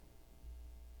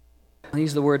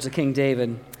These are the words of King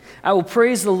David. I will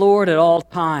praise the Lord at all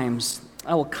times.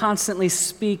 I will constantly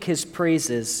speak his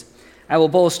praises. I will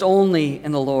boast only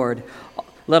in the Lord.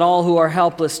 Let all who are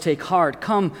helpless take heart.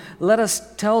 Come, let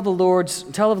us tell of the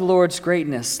Lord's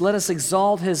greatness. Let us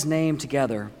exalt his name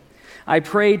together. I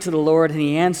prayed to the Lord, and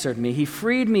he answered me. He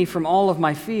freed me from all of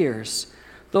my fears.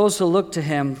 Those who look to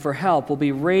him for help will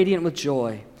be radiant with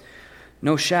joy.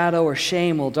 No shadow or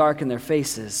shame will darken their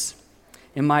faces.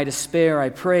 In my despair I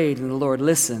prayed, and the Lord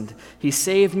listened. He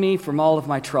saved me from all of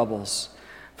my troubles.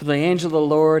 For the angel of the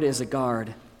Lord is a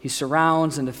guard. He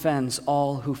surrounds and defends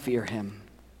all who fear him.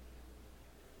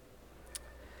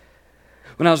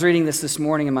 When I was reading this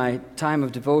morning in my time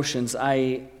of devotions,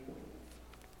 I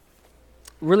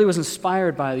really was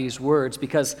inspired by these words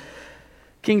because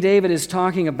King David is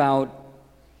talking about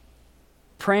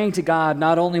praying to God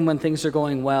not only when things are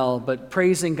going well, but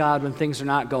praising God when things are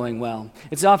not going well.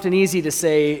 It's often easy to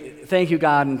say thank you,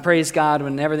 God, and praise God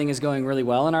when everything is going really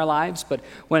well in our lives, but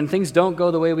when things don't go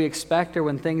the way we expect or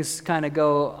when things kind of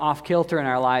go off kilter in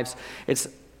our lives, it's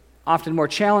often more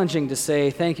challenging to say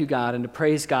thank you, God, and to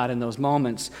praise God in those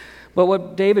moments. But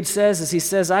what David says is he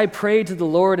says, I prayed to the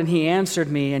Lord and he answered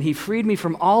me and he freed me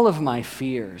from all of my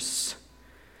fears.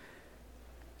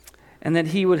 And that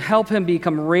he would help him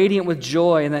become radiant with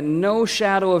joy and that no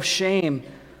shadow of shame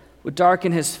would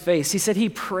darken his face. He said he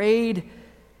prayed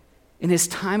in his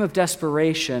time of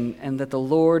desperation and that the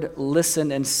Lord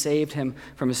listened and saved him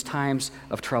from his times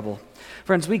of trouble.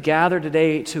 Friends, we gather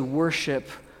today to worship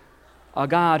a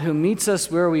God who meets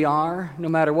us where we are, no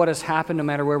matter what has happened, no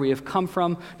matter where we have come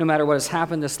from, no matter what has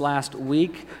happened this last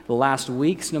week, the last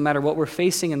weeks, no matter what we're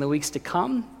facing in the weeks to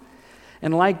come.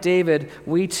 And like David,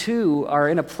 we too are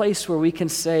in a place where we can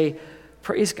say,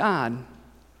 praise God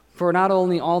for not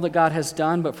only all that God has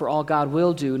done, but for all God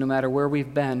will do, no matter where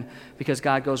we've been, because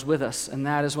God goes with us. And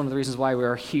that is one of the reasons why we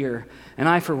are here. And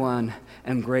I, for one,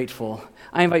 am grateful.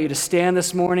 I invite you to stand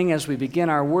this morning as we begin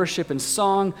our worship and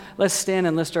song. Let's stand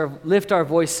and lift our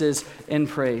voices in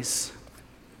praise.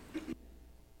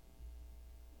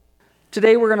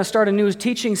 Today we're going to start a new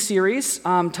teaching series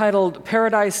titled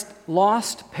Paradise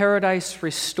Lost, Paradise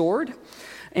Restored.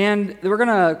 And we're going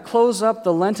to close up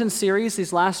the Lenten series,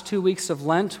 these last 2 weeks of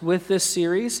Lent, with this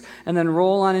series, and then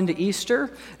roll on into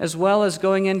Easter, as well as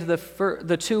going into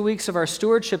the 2 weeks of our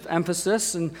stewardship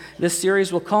emphasis. And this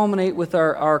series will culminate with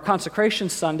our Consecration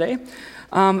Sunday.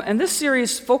 And this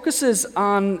series focuses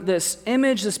on this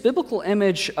image, this biblical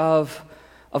image of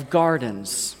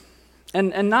gardens.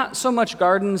 And not so much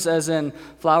gardens as in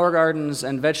flower gardens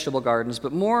and vegetable gardens,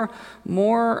 but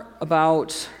more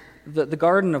about the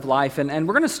garden of life. And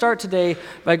we're going to start today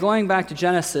by going back to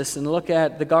Genesis and look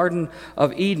at the Garden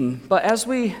of Eden. But as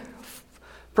we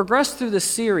progress through this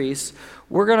series,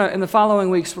 we're going to, in the following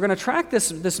weeks, we're going to track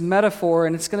this metaphor,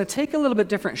 and it's going to take a little bit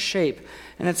different shape,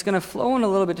 and it's going to flow in a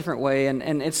little bit different way.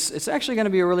 And it's actually going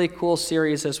to be a really cool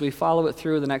series as we follow it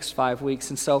through the next 5 weeks.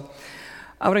 And so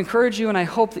I would encourage you, and I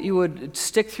hope that you would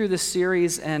stick through this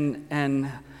series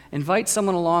and invite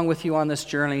someone along with you on this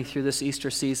journey through this Easter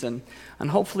season. And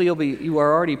hopefully you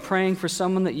are already praying for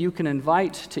someone that you can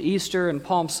invite to Easter and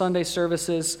Palm Sunday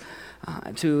services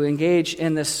to engage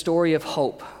in this story of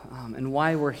hope and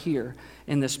why we're here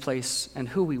in this place and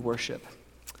who we worship.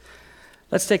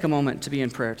 Let's take a moment to be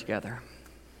in prayer together.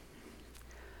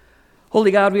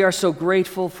 Holy God, we are so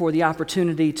grateful for the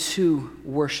opportunity to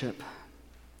worship,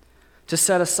 to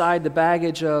set aside the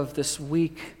baggage of this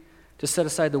week, to set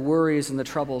aside the worries and the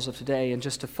troubles of today, and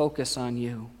just to focus on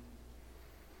you.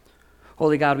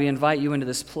 Holy God, we invite you into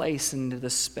this place, into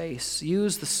this space.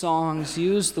 Use the songs,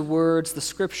 use the words, the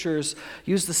scriptures,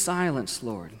 use the silence,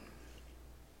 Lord.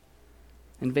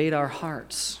 Invade our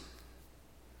hearts.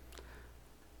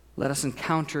 Let us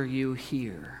encounter you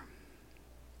here.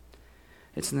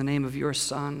 It's in the name of your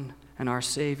Son and our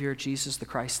Savior, Jesus the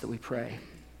Christ, that we pray.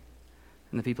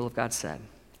 And the people of God said,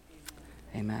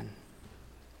 amen.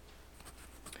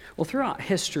 Well, throughout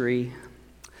history,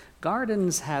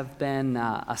 gardens have been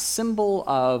a symbol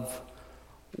of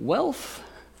wealth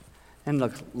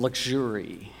and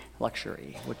luxury,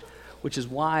 which is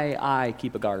why I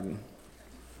keep a garden.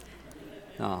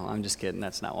 No, I'm just kidding.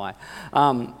 That's not why.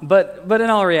 But in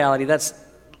all reality, that's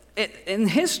it. In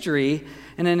history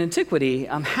and in antiquity,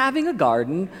 having a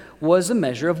garden was a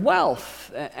measure of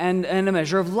wealth and a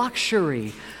measure of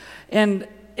luxury. And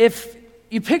if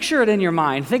you picture it in your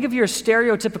mind, think of your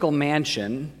stereotypical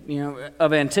mansion,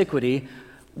 of antiquity.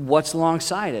 What's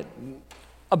alongside it?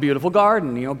 A beautiful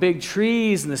garden, big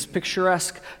trees and this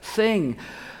picturesque thing.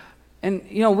 And,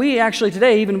 we actually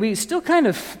today, we still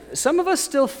some of us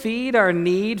still feed our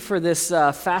need for this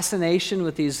fascination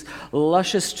with these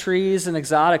luscious trees and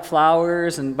exotic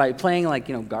flowers, and by playing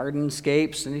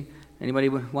gardenscapes. Anybody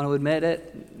want to admit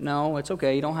it? No, it's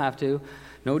okay, you don't have to.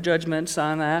 No judgments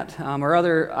on that. Or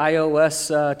other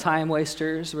iOS time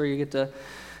wasters where you get to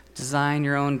design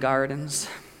your own gardens.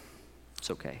 It's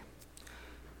okay.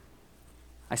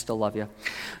 I still love you.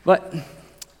 But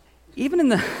even in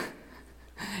the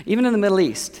Middle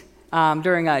East,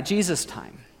 during Jesus'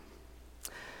 time,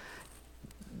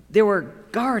 there were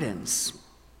gardens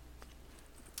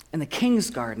in the king's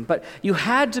garden, but you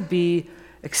had to be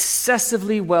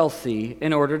excessively wealthy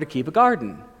in order to keep a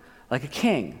garden, like a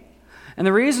king. And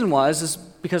the reason is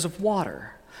because of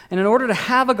water. And in order to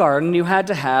have a garden, you had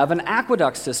to have an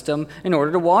aqueduct system in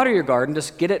order to water your garden,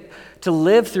 to get it to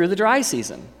live through the dry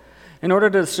season. In order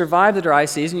to survive the dry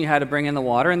season, you had to bring in the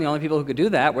water, and the only people who could do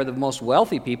that were the most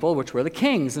wealthy people, which were the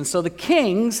kings. And so the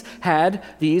kings had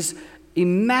these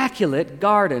immaculate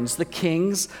gardens, the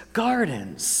king's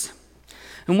gardens.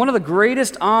 And one of the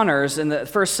greatest honors in the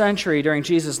first century during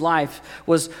Jesus' life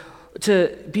was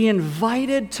to be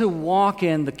invited to walk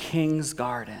in the king's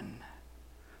garden.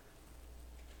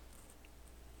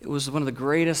 It was one of the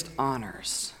greatest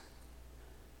honors.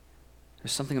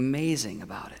 There's something amazing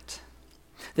about it.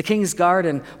 The king's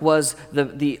garden was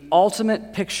the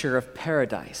ultimate picture of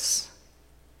paradise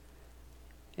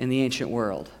in the ancient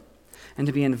world. And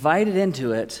to be invited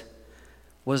into it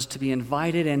was to be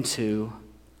invited into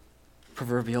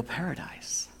proverbial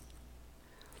paradise.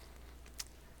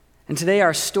 And today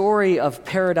our story of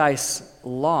paradise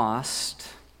lost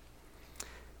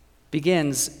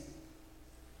begins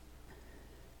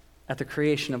at the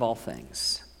creation of all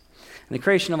things. And the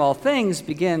creation of all things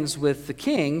begins with the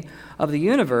king of the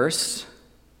universe,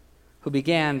 who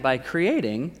began by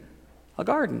creating a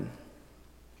garden.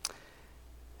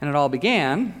 And it all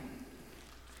began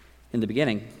in the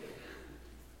beginning.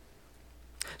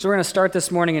 So we're going to start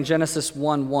this morning in Genesis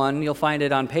 1:1. You'll find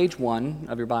it on page 1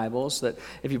 of your Bibles. That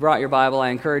if you brought your Bible, I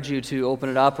encourage you to open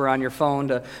it up, or on your phone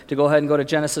to go ahead and go to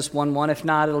Genesis 1:1. If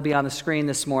not, it'll be on the screen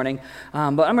this morning. But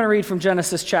I'm going to read from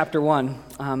Genesis chapter 1.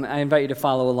 I invite you to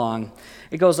follow along.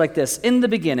 It goes like this. In the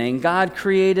beginning, God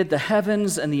created the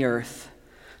heavens and the earth.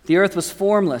 The earth was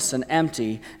formless and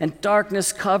empty, and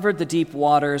darkness covered the deep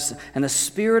waters, and the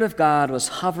Spirit of God was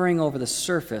hovering over the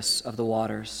surface of the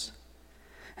waters.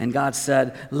 And God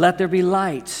said, "Let there be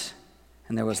light."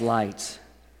 And there was light.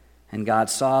 And God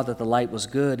saw that the light was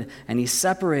good, and he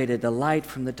separated the light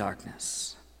from the darkness.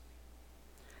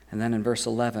 And then in verse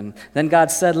 11, then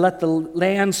God said, "Let the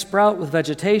land sprout with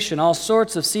vegetation, all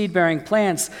sorts of seed-bearing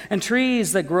plants, and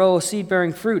trees that grow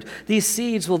seed-bearing fruit. These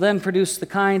seeds will then produce the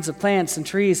kinds of plants and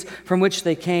trees from which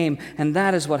they came." And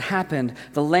that is what happened.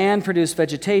 The land produced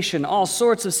vegetation, all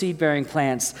sorts of seed-bearing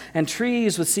plants, and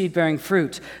trees with seed-bearing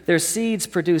fruit. Their seeds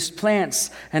produced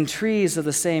plants and trees of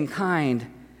the same kind.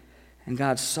 And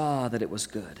God saw that it was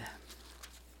good.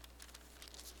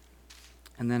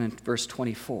 And then in verse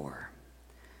 24,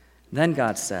 then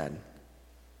God said,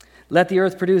 "Let the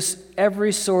earth produce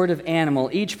every sort of animal,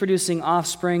 each producing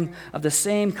offspring of the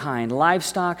same kind,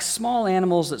 livestock, small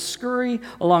animals that scurry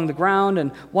along the ground,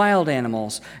 and wild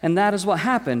animals." And that is what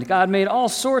happened. God made all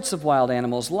sorts of wild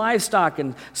animals, livestock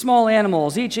and small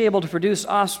animals, each able to produce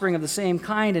offspring of the same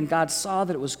kind, and God saw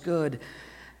that it was good.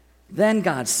 Then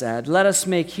God said, "Let us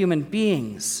make human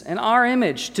beings in our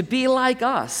image, to be like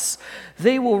us.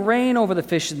 They will reign over the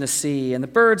fish in the sea, and the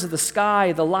birds of the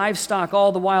sky, the livestock,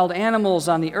 all the wild animals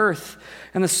on the earth,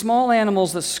 and the small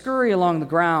animals that scurry along the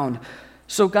ground."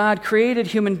 So God created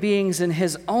human beings in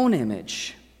his own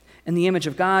image. In the image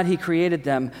of God, he created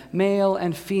them. Male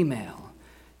and female,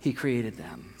 he created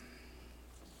them.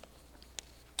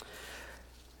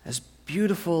 As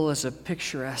beautiful as a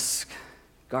picturesque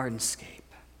gardenscape,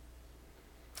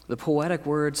 the poetic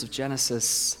words of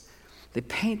Genesis, they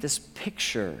paint this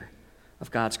picture of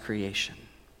God's creation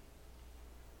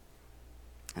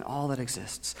and all that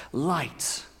exists.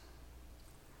 Light.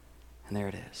 And there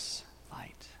it is,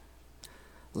 light.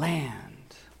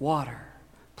 Land, water,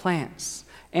 plants,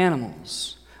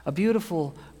 animals, a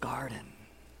beautiful garden.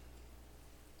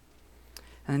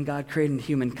 And then God created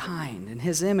humankind in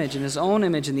his image, in his own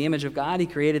image, in the image of God, he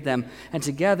created them. And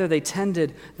together they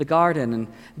tended the garden. And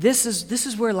this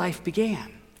is where life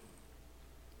began.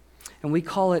 And we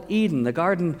call it Eden, the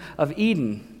Garden of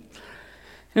Eden.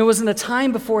 And it was in the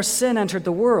time before sin entered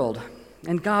the world,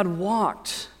 and God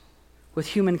walked with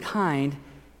humankind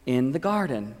in the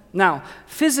garden. Now,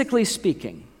 physically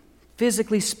speaking,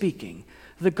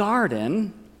 the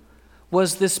garden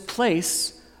was this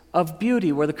place of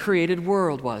beauty where the created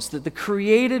world was, the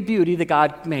created beauty that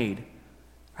God made,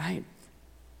 right?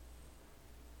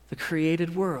 The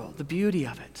created world, the beauty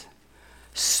of it.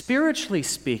 Spiritually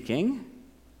speaking,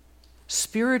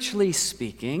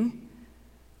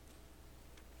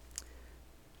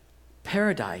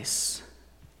 paradise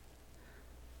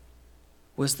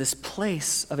was this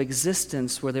place of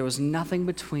existence where there was nothing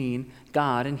between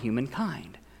God and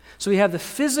humankind. So we have the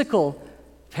physical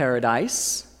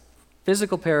paradise,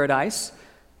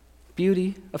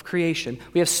 beauty of creation.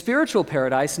 We have spiritual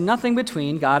paradise, nothing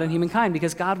between God and humankind,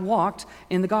 because God walked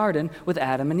in the garden with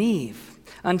Adam and Eve.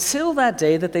 Until that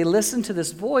day that they listened to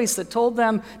this voice that told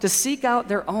them to seek out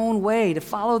their own way, to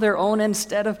follow their own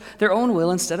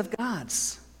will instead of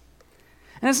God's.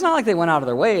 And it's not like they went out of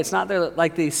their way. It's not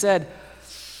like they said,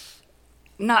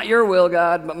 "Not your will,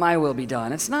 God, but my will be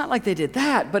done." It's not like they did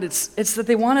that, but it's that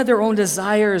they wanted their own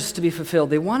desires to be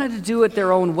fulfilled. They wanted to do it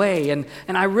their own way. And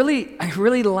I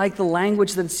really like the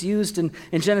language that's used in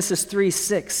Genesis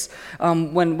 3:6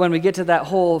 when we get to that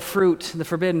whole fruit, the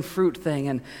forbidden fruit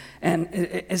thing. And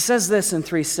it says this in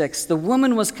 3:6, "The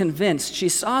woman was convinced. She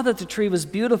saw that the tree was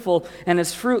beautiful and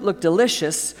its fruit looked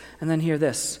delicious." And then hear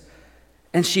this,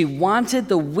 "And she wanted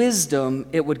the wisdom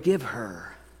it would give her."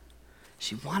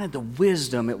 She wanted the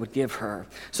wisdom it would give her.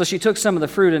 So she took some of the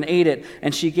fruit and ate it,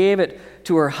 and she gave it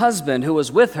to her husband who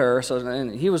was with her,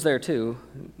 and he was there too.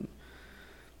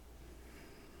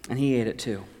 And he ate it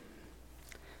too.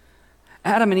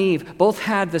 Adam and Eve both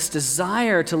had this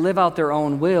desire to live out their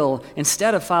own will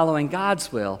instead of following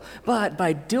God's will. But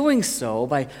by doing so,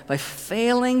 by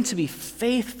failing to be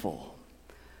faithful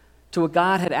to what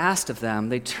God had asked of them,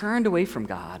 they turned away from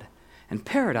God, and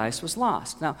paradise was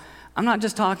lost. Now, I'm not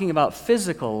just talking about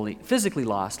physically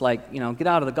lost, like, get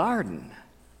out of the garden.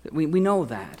 We know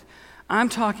that. I'm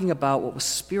talking about what was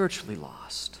spiritually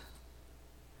lost.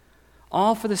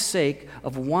 All for the sake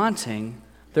of wanting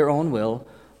their own will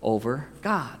over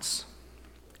God's.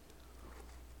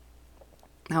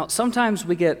 Now, sometimes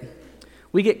we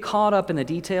get caught up in the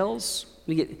details.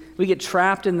 We get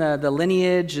trapped in the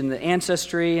lineage and the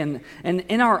ancestry, and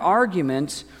in our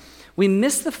argument, we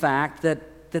miss the fact that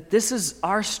this is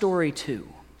our story too.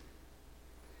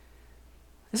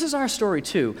 This is our story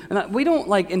too. And we don't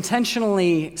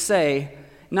intentionally say,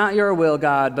 "Not your will,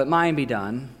 God, but mine be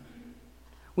done."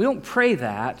 We don't pray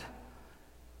that,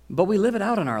 but we live it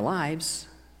out in our lives.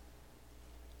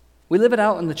 We live it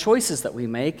out in the choices that we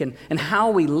make and how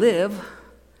we live.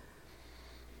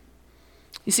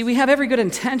 You see, we have every good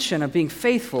intention of being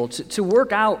faithful to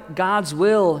work out God's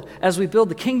will as we build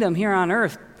the kingdom here on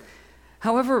earth.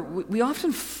 However, we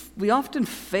often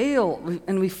fail,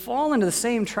 and we fall into the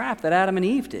same trap that Adam and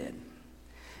Eve did.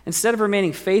 Instead of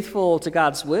remaining faithful to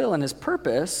God's will and His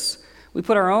purpose, we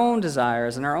put our own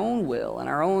desires and our own will and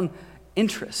our own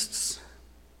interests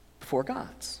before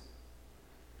God's.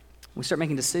 We start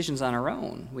making decisions on our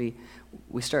own.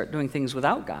 We start doing things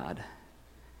without God,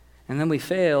 and then we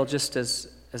fail just as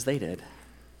they did.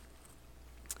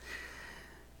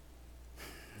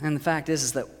 And the fact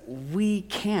is that we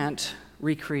can't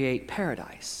recreate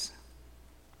paradise.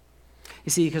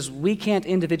 You see, because we can't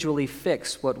individually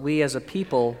fix what we as a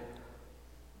people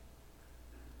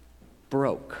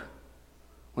broke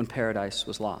when paradise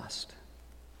was lost.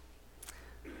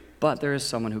 But there is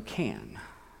someone who can.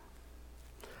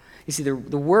 You see, the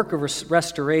work of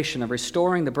restoration, of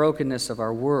restoring the brokenness of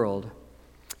our world,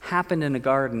 happened in a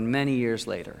garden many years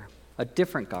later, a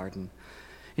different garden.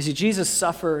 You see, Jesus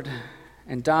suffered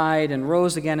and died and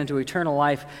rose again into eternal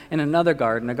life in another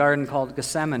garden, a garden called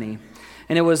Gethsemane.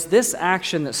 And it was this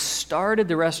action that started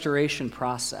the restoration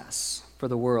process for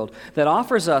the world, that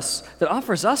offers us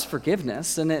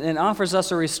forgiveness, and it offers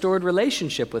us a restored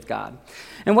relationship with God.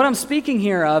 And what I'm speaking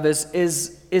here of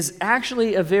is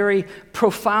actually a very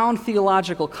profound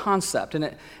theological concept, and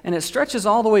it stretches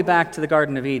all the way back to the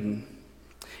Garden of Eden.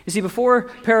 You see, before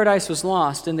paradise was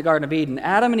lost in the Garden of Eden,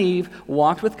 Adam and Eve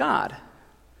walked with God,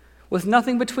 with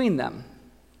nothing between them.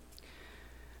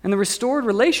 And the restored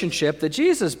relationship that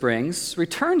Jesus brings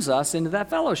returns us into that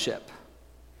fellowship,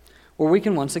 where we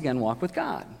can once again walk with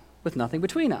God, with nothing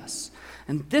between us.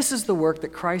 And this is the work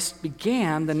that Christ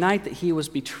began the night that He was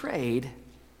betrayed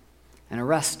and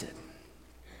arrested.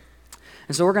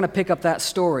 And so we're going to pick up that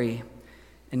story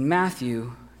in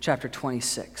Matthew chapter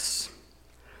 26.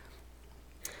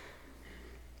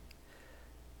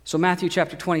 So Matthew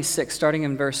chapter 26, starting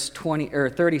in verse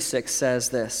 36, says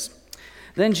this: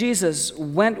 "Then Jesus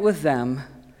went with them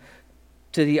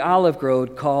to the olive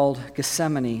grove called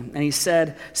Gethsemane, and He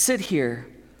said, 'Sit here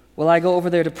while I go over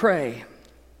there to pray.'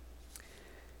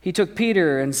 He took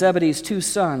Peter and Zebedee's two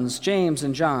sons, James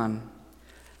and John,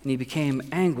 and he became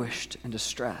anguished and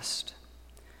distressed.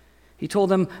 He told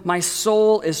them, "My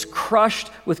soul is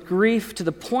crushed with grief to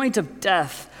the point of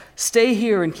death. Stay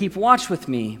here and keep watch with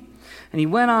me." And he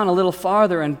went on a little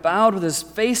farther and bowed with his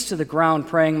face to the ground,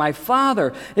 praying, "My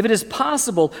Father, if it is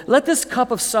possible, let this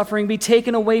cup of suffering be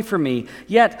taken away from me.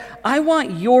 Yet I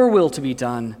want your will to be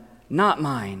done, not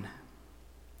mine."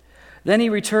 Then he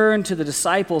returned to the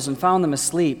disciples and found them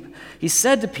asleep. He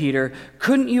said to Peter,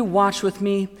 "Couldn't you watch with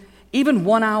me even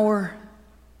 1 hour?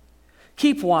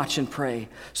 Keep watch and pray,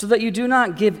 so that you do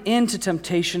not give in to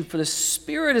temptation, for the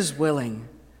spirit is willing,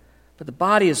 but the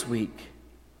body is weak."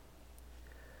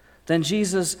 Then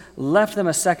Jesus left them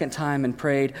a second time and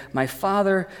prayed, "My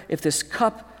Father, if this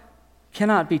cup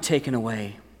cannot be taken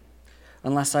away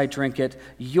unless I drink it,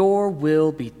 your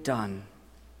will be done."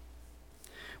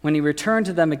 When he returned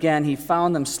to them again, he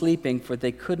found them sleeping, for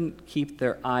they couldn't keep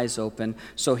their eyes open.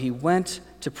 So he went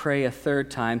to pray a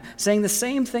third time, saying the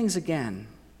same things again.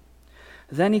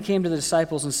 Then he came to the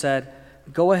disciples and said,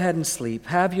 "Go ahead and sleep,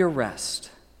 have your rest.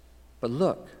 But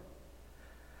look,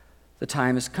 the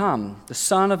time has come. The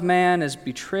Son of Man is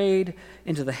betrayed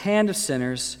into the hand of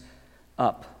sinners.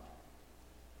 Up,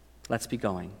 let's be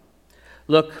going.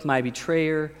 Look, my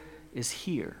betrayer is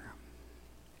here."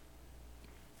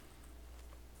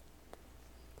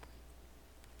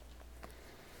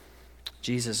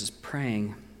 Jesus is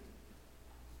praying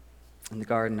in the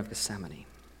Garden of Gethsemane.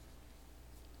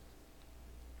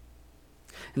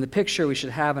 And the picture we should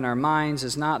have in our minds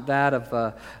is not that of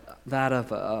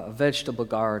a vegetable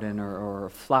garden or a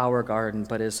flower garden,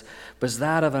 but is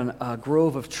that of a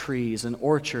grove of trees, an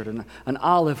orchard, an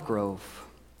olive grove.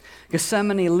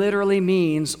 Gethsemane literally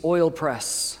means oil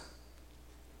press.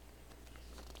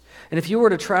 And if you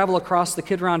were to travel across the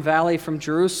Kidron Valley from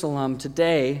Jerusalem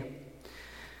today,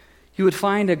 you would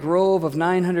find a grove of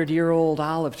 900-year-old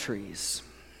olive trees.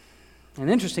 And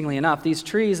interestingly enough, these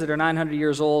trees that are 900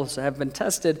 years old have been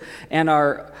tested and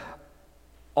are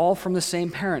all from the same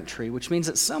parent tree, which means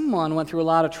that someone went through a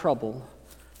lot of trouble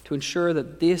to ensure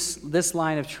that this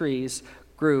line of trees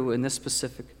grew in this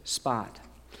specific spot.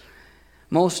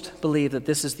 Most believe that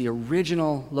this is the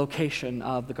original location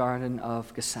of the Garden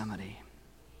of Gethsemane.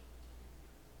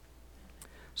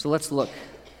 So let's look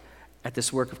at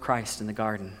this work of Christ in the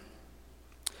garden.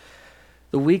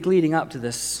 The week leading up to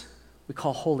this we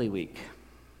call Holy Week.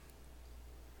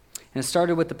 And it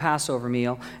started with the Passover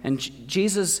meal, and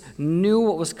Jesus knew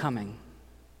what was coming.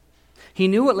 He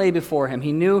knew what lay before him.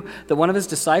 He knew that one of his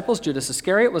disciples, Judas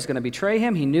Iscariot, was going to betray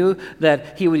him. He knew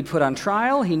that he would be put on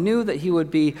trial. He knew that he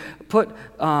would be put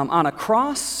on a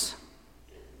cross.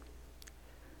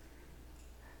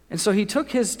 And so he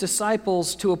took his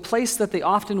disciples to a place that they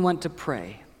often went to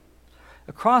pray,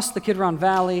 across the Kidron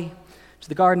Valley, to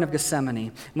the Garden of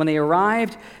Gethsemane. When they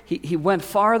arrived, he went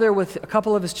farther with a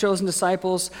couple of his chosen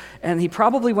disciples, and he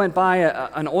probably went by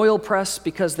an oil press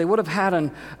because they would have had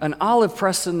an olive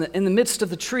press in the midst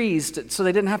of the trees, so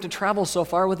they didn't have to travel so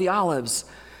far with the olives.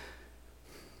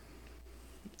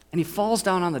 And he falls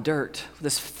down on the dirt with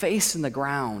his face in the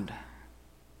ground.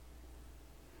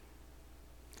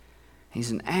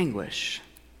 He's in anguish.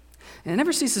 And it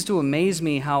never ceases to amaze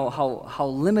me how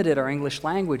limited our English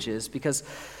language is, because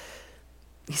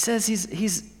he says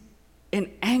he's in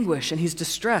anguish and he's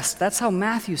distressed. That's how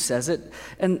Matthew says it.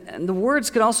 And the words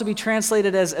can also be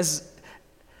translated as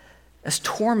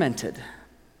tormented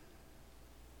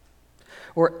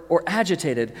or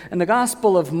agitated. In the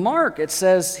Gospel of Mark, it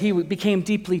says he became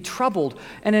deeply troubled.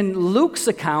 And in Luke's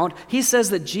account, he says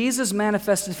that Jesus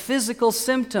manifested physical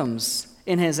symptoms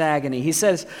in his agony. He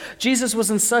says Jesus was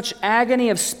in such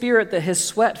agony of spirit that his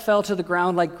sweat fell to the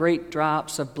ground like great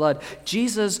drops of blood.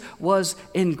 Jesus was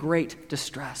in great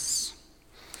distress.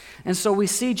 And so we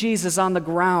see Jesus on the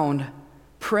ground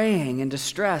praying in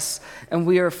distress, and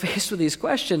we are faced with these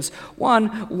questions. One,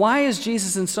 why is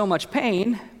Jesus in so much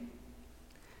pain?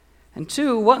 And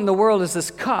two, what in the world is this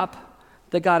cup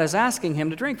that God is asking him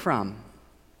to drink from?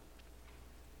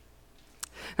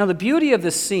 Now, the beauty of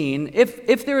this scene,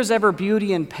 if there is ever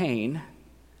beauty in pain,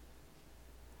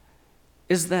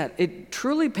 is that it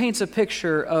truly paints a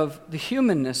picture of the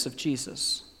humanness of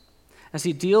Jesus as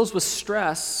he deals with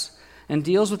stress and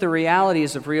deals with the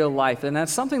realities of real life. And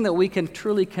that's something that we can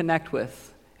truly connect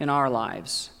with in our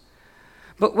lives.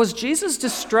 But was Jesus'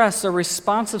 distress a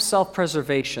response of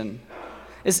self-preservation?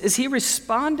 Is he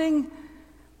responding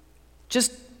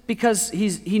just because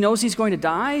he knows he's going to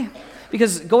die?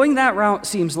 Because going that route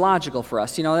seems logical for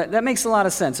us. You know, that makes a lot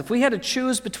of sense. If we had to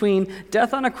choose between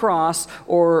death on a cross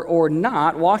or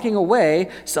not, walking away,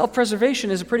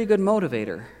 self-preservation is a pretty good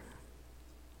motivator.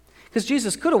 Because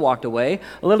Jesus could have walked away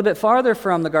a little bit farther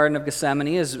from the Garden of Gethsemane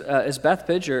is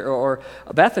Bethphage or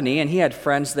Bethany, and he had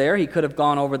friends there. He could have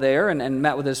gone over there and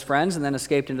met with his friends and then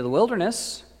escaped into the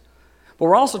wilderness. But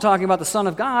we're also talking about the Son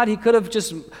of God. He could have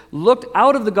just looked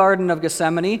out of the Garden of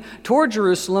Gethsemane toward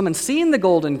Jerusalem and seen the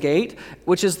Golden Gate,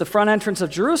 which is the front entrance of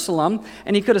Jerusalem,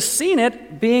 and he could have seen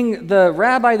it. Being the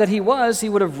rabbi that he was, he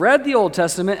would have read the Old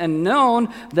Testament and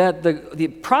known that the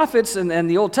prophets and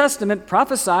the Old Testament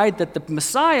prophesied that the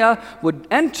Messiah would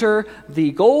enter the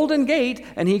Golden Gate,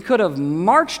 and he could have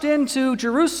marched into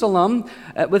Jerusalem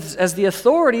as the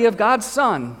authority of God's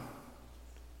Son.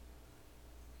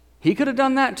 He could have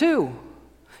done that too.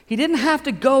 He didn't have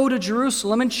to go to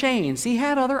Jerusalem in chains. He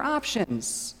had other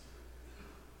options.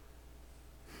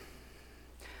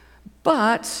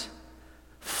 But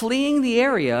fleeing the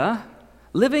area,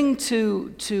 living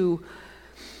to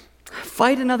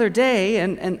fight another day,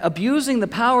 and abusing the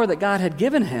power that God had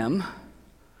given him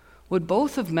would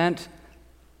both have meant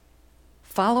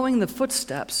following the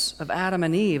footsteps of Adam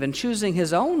and Eve and choosing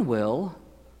his own will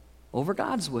over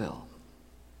God's will.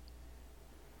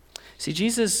 See,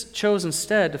 Jesus chose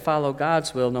instead to follow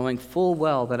God's will, knowing full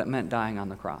well that it meant dying on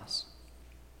the cross.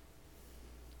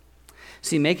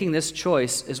 See, making this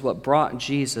choice is what brought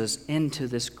Jesus into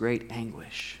this great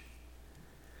anguish.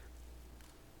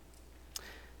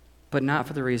 But not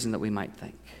for the reason that we might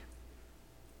think.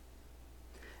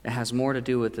 It has more to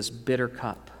do with this bitter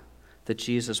cup that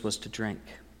Jesus was to drink.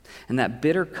 And that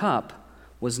bitter cup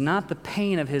was not the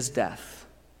pain of his death.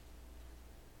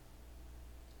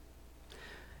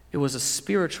 It was a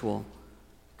spiritual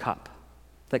cup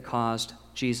that caused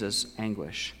Jesus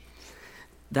anguish.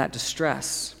 That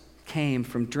distress came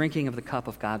from drinking of the cup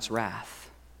of God's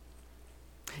wrath.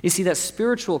 You see, that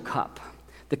spiritual cup,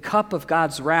 the cup of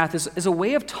God's wrath, is a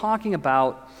way of talking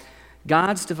about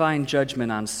God's divine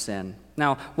judgment on sin.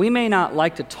 Now, we may not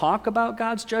like to talk about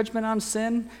God's judgment on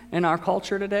sin in our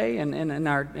culture today and in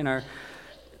our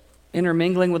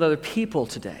intermingling with other people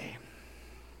today.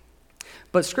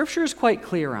 But Scripture is quite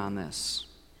clear on this.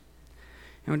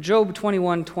 Job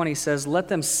 21:20 says, "Let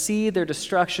them see their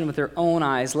destruction with their own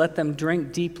eyes. Let them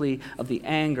drink deeply of the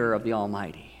anger of the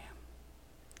Almighty."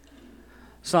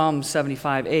 Psalm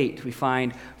 75:8 we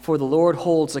find, "For the Lord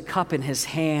holds a cup in his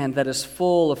hand that is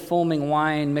full of foaming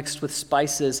wine mixed with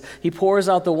spices. He pours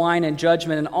out the wine in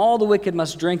judgment, and all the wicked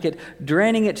must drink it,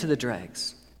 draining it to the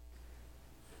dregs."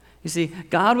 You see,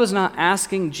 God was not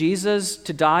asking Jesus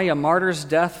to die a martyr's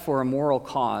death for a moral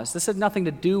cause. This had nothing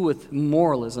to do with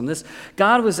moralism.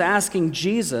 God was asking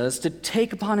Jesus to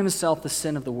take upon himself the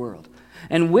sin of the world,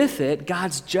 and with it,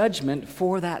 God's judgment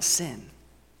for that sin.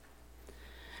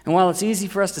 And while it's easy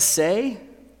for us to say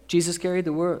Jesus carried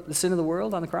the sin of the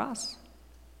world on the cross,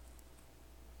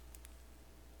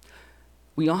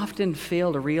 we often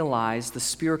fail to realize the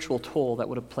spiritual toll that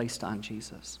would have placed on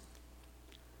Jesus,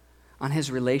 on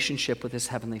his relationship with his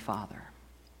heavenly Father.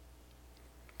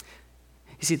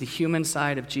 You see, the human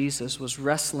side of Jesus was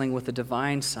wrestling with the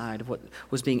divine side of what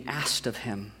was being asked of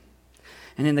him.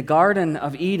 And in the Garden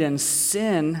of Eden,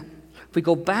 if we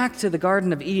go back to the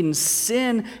Garden of Eden,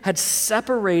 sin had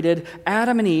separated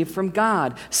Adam and Eve from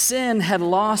God. Sin had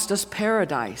lost us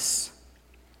paradise.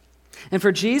 And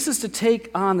for Jesus to take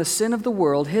on the sin of the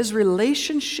world, his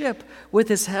relationship with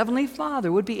his heavenly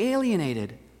Father would be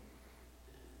alienated.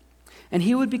 And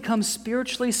he would become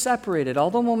spiritually separated,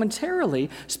 although momentarily,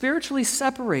 spiritually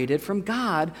separated from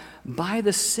God by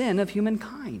the sin of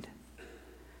humankind.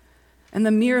 And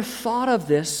the mere thought of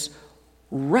this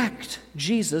wrecked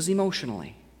Jesus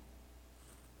emotionally.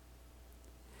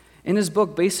 In his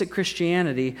book, Basic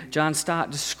Christianity, John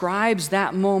Stott describes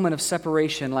that moment of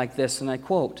separation like this, and I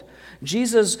quote,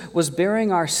 "Jesus was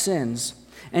bearing our sins,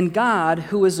 and God,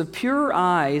 who is of purer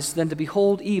eyes than to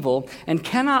behold evil and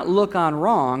cannot look on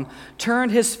wrong,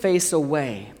 turned his face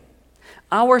away.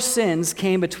 Our sins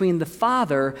came between the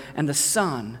Father and the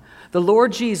Son. The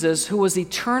Lord Jesus, who was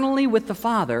eternally with the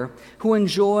Father, who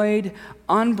enjoyed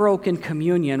unbroken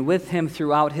communion with him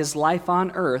throughout his life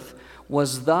on earth,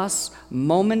 was thus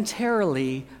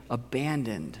momentarily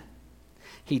abandoned.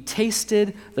 He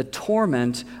tasted the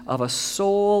torment of a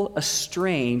soul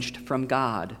estranged from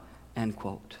God." End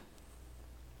quote.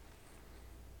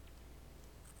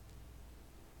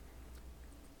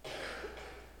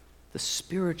 The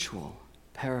spiritual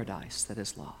paradise that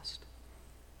is lost.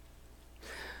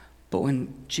 But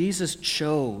when Jesus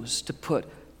chose to put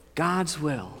God's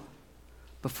will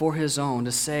before his own,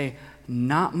 to say,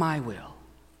 "Not my will,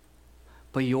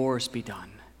 but yours be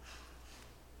done,"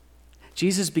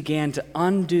 Jesus began to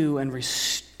undo and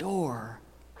restore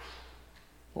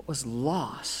what was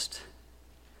lost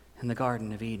in the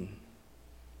Garden of Eden.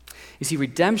 You see,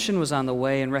 redemption was on the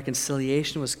way and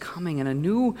reconciliation was coming, and a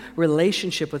new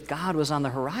relationship with God was on the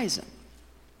horizon.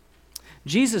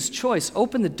 Jesus' choice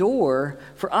opened the door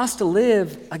for us to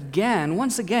live again,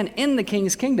 once again, in the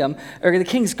King's kingdom, or the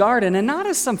King's garden, and not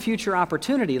as some future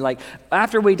opportunity, like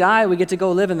after we die, we get to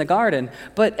go live in the garden,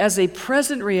 but as a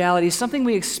present reality, something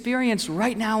we experience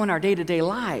right now in our day-to-day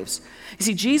lives. You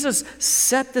see, Jesus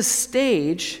set the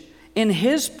stage in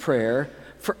his prayer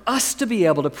for us to be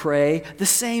able to pray the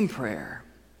same prayer.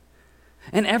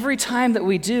 And every time that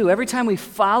we do, every time we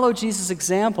follow Jesus'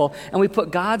 example and we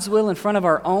put God's will in front of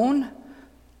our own,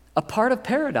 a part of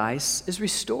paradise is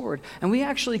restored, and we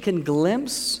actually can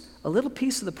glimpse a little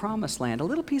piece of the promised land, a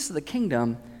little piece of the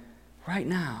kingdom right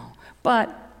now. But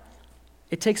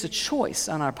it takes a choice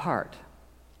on our part.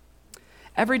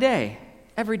 Every day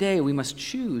we must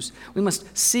choose. We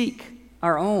must seek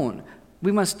our own.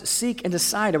 We must seek and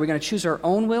decide, are we going to choose our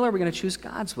own will or are we going to choose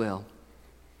God's will?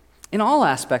 In all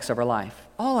aspects of our life,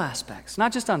 all aspects,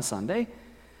 not just on Sunday.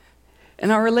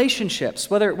 In our relationships,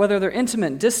 whether they're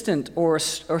intimate, distant, or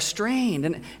strained,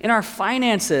 and in our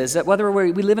finances, whether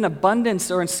we live in abundance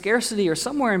or in scarcity or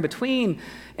somewhere in between,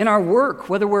 in our work,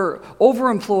 whether we're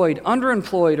overemployed,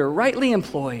 underemployed, or rightly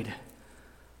employed,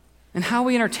 and how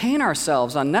we entertain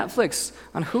ourselves on Netflix,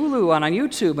 on Hulu, on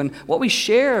YouTube, and what we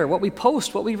share, what we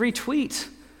post, what we retweet.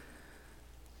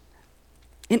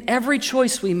 In every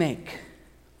choice we make,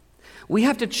 we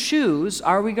have to choose,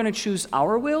 are we going to choose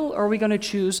our will or are we going to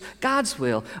choose God's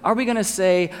will? Are we going to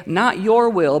say, not your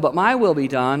will, but my will be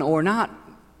done, or not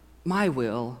my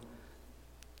will,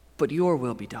 but your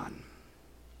will be done?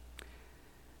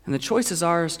 And the choice is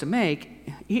ours to make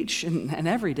each and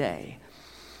every day.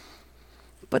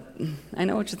 But I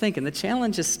know what you're thinking. The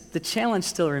challenge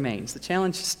still remains. The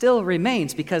challenge still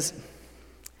remains because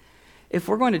if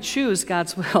we're going to choose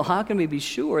God's will, how can we be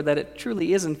sure that it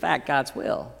truly is, in fact, God's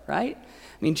will, right?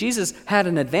 I mean, Jesus had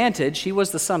an advantage. He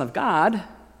was the Son of God,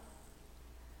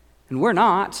 and we're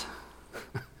not.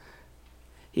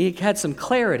 He had some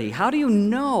clarity. How do you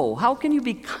know? How can you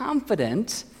be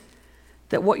confident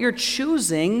that what you're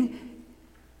choosing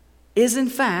is, in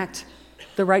fact,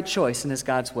 the right choice and is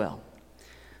God's will?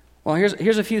 Well,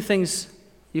 here's a few things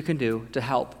you can do to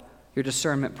help your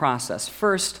discernment process.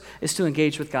 First is to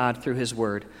engage with God through his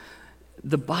word.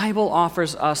 The Bible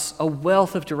offers us a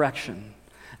wealth of direction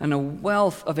and a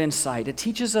wealth of insight. It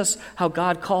teaches us how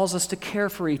God calls us to care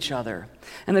for each other.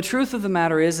 And the truth of the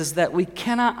matter is that we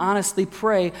cannot honestly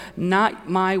pray, not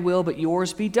my will, but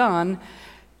yours be done,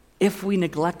 if we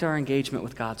neglect our engagement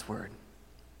with God's word.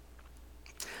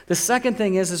 The second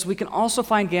thing is we can also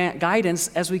find guidance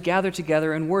as we gather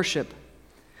together and worship.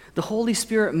 The Holy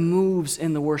Spirit moves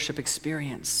in the worship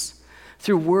experience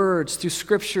through words, through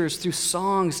scriptures, through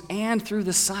songs, and through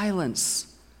the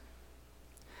silence.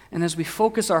 And as we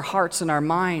focus our hearts and our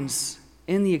minds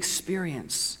in the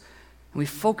experience, and we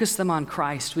focus them on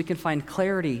Christ, we can find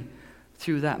clarity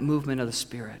through that movement of the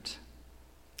Spirit.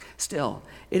 Still,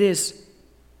 there's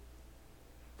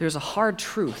a hard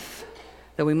truth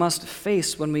that we must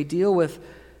face when we deal with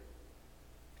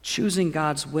choosing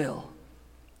God's will.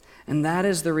 And that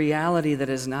is the reality that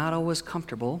is not always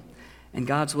comfortable, and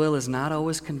God's will is not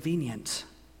always convenient.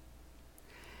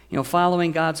 You know,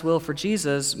 following God's will for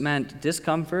Jesus meant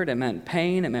discomfort, it meant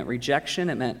pain, it meant rejection,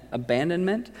 it meant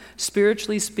abandonment.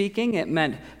 Spiritually speaking, it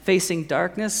meant facing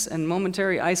darkness and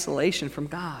momentary isolation from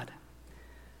God.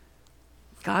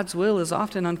 God's will is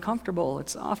often uncomfortable,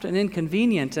 it's often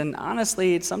inconvenient, and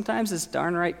honestly, sometimes it's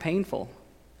darn right painful.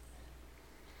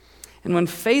 And when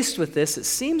faced with this, it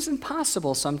seems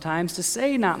impossible sometimes to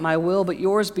say, not my will, but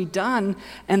yours be done,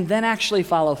 and then actually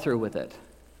follow through with it.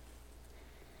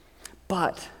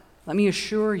 But let me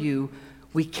assure you,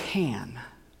 we can,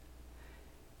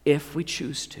 if we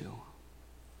choose to.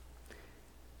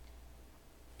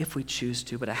 If we choose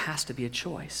to, but it has to be a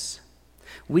choice.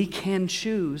 We can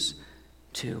choose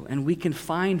to, and we can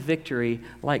find victory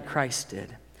like Christ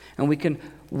did. And we can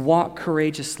walk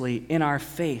courageously in our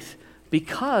faith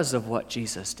because of what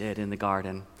Jesus did in the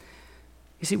garden.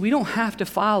 You see, we don't have to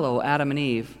follow Adam and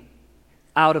Eve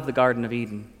out of the Garden of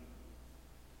Eden.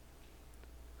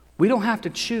 We don't have to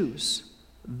choose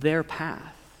their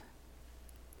path.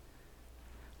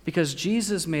 Because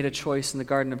Jesus made a choice in the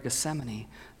Garden of Gethsemane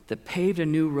that paved a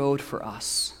new road for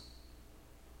us.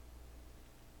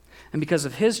 And because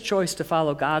of his choice to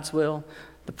follow God's will,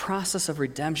 the process of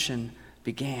redemption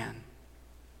began.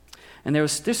 And there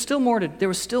was still more to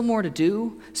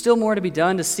do, still more to be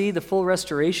done to see the full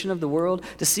restoration of the world,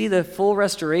 to see the full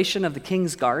restoration of the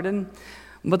King's garden.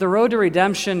 But the road to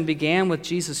redemption began with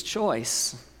Jesus'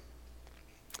 choice.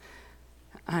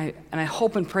 And I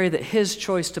hope and pray that his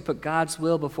choice to put God's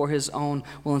will before his own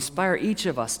will inspire each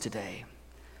of us today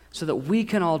so that we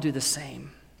can all do the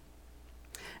same.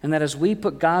 And that as we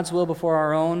put God's will before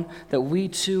our own, that we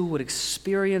too would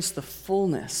experience the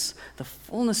fullness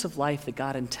of life that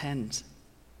God intends.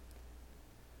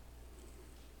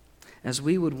 As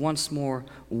we would once more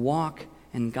walk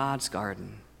in God's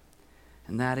garden,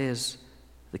 and that is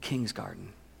the King's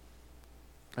garden.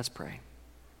 Let's pray.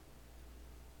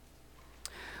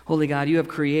 Holy God, you have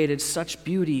created such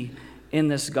beauty in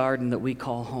this garden that we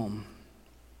call home.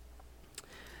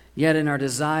 Yet in our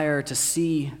desire to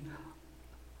see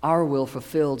our will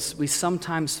fulfilled, we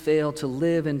sometimes fail to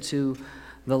live into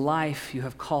the life you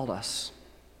have called us.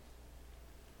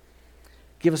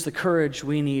 Give us the courage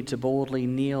we need to boldly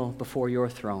kneel before your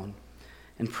throne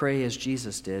and pray as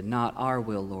Jesus did, not our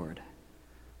will, Lord,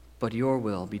 but your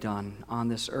will be done on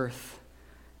this earth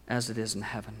as it is in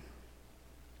heaven.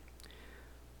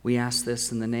 We ask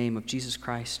this in the name of Jesus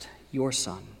Christ, your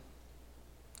Son,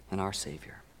 and our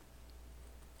Savior.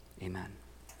 Amen.